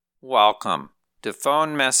Welcome to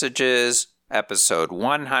Phone Messages, episode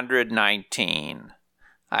 119.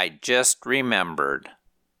 I just remembered.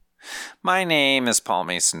 My name is Paul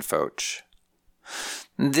Mason Foch.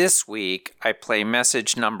 This week, I play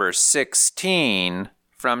message number 16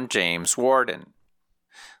 from James Warden.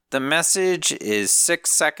 The message is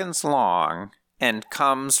 6 seconds long and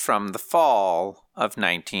comes from the fall of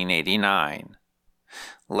 1989.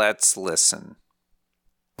 Let's listen.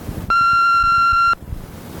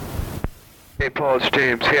 Hey Paul, it's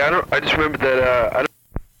James. Hey, I just remembered that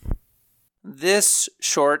This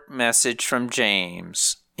short message from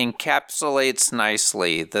James encapsulates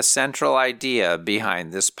nicely the central idea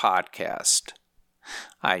behind this podcast.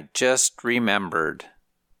 I just remembered.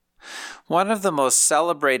 One of the most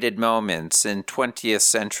celebrated moments in 20th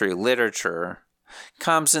century literature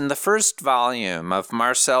comes in the first volume of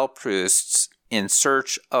Marcel Proust's In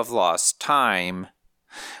Search of Lost Time,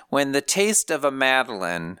 when the taste of a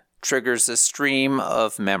Madeleine triggers a stream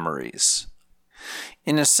of memories.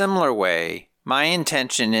 In a similar way, my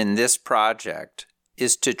intention in this project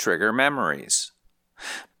is to trigger memories,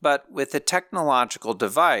 but with a technological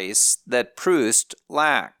device that Proust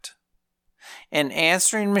lacked. An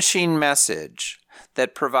answering machine message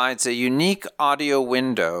that provides a unique audio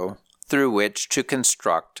window through which to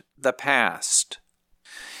construct the past.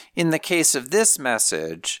 In the case of this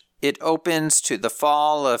message, it opens to the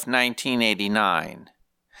fall of 1989,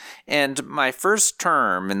 and my first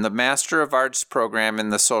term in the Master of Arts program in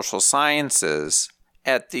the Social Sciences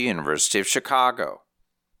at the University of Chicago.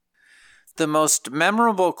 The most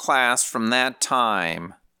memorable class from that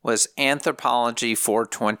time was Anthropology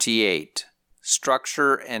 428,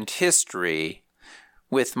 Structure and History,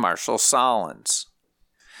 with Marshall Sahlins.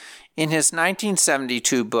 In his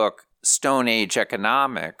 1972 book, Stone Age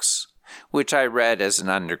Economics, which I read as an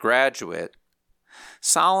undergraduate,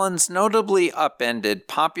 Sahlins notably upended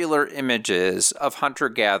popular images of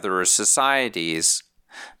hunter-gatherer societies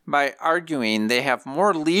by arguing they have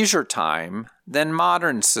more leisure time than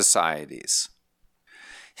modern societies.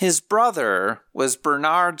 His brother was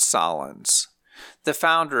Bernard Sahlins, the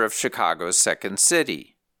founder of Chicago's Second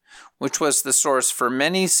City, which was the source for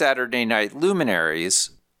many Saturday night luminaries,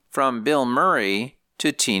 from Bill Murray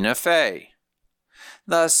to Tina Fey.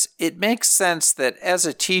 Thus, it makes sense that as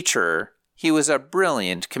a teacher, he was a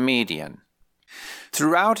brilliant comedian.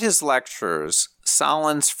 Throughout his lectures,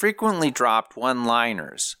 Sahlins frequently dropped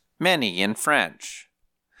one-liners, many in French.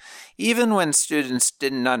 Even when students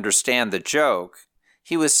didn't understand the joke,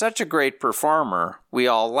 he was such a great performer, we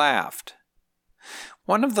all laughed.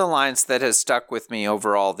 One of the lines that has stuck with me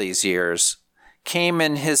over all these years came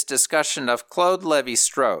in his discussion of Claude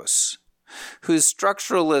Lévi-Strauss, whose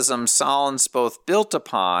structuralism Sahlins both built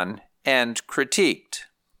upon and critiqued.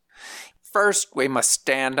 First, we must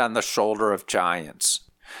stand on the shoulder of giants,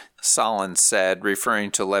 Sahlins said, referring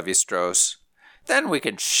to Lévi-Strauss. Then we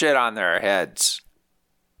can shit on their heads.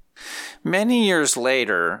 Many years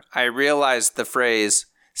later, I realized the phrase,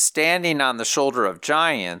 standing on the shoulder of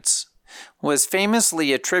giants, was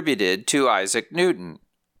famously attributed to Isaac Newton,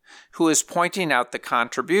 who was pointing out the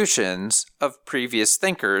contributions of previous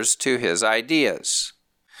thinkers to his ideas.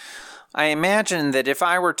 I imagine that if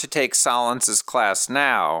I were to take Sahlins' class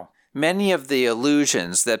now, many of the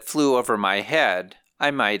illusions that flew over my head I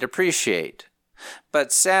might appreciate,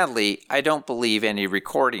 but sadly I don't believe any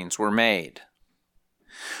recordings were made.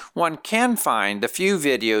 One can find a few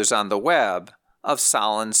videos on the web of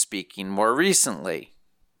Sahlins speaking more recently,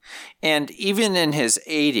 and even in his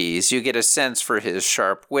 80s you get a sense for his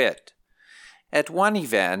sharp wit. At one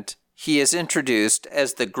event, he is introduced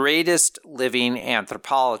as the greatest living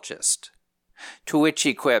anthropologist, to which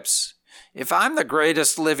he quips, "If I'm the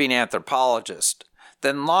greatest living anthropologist,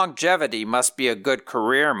 then longevity must be a good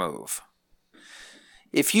career move."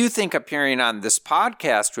 If you think appearing on this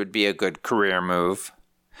podcast would be a good career move,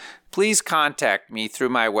 please contact me through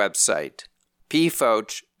my website,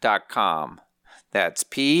 pfoch.com. That's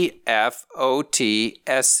pfotsch.com.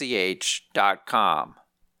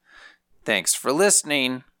 Thanks for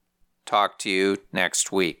listening. Talk to you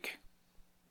next week.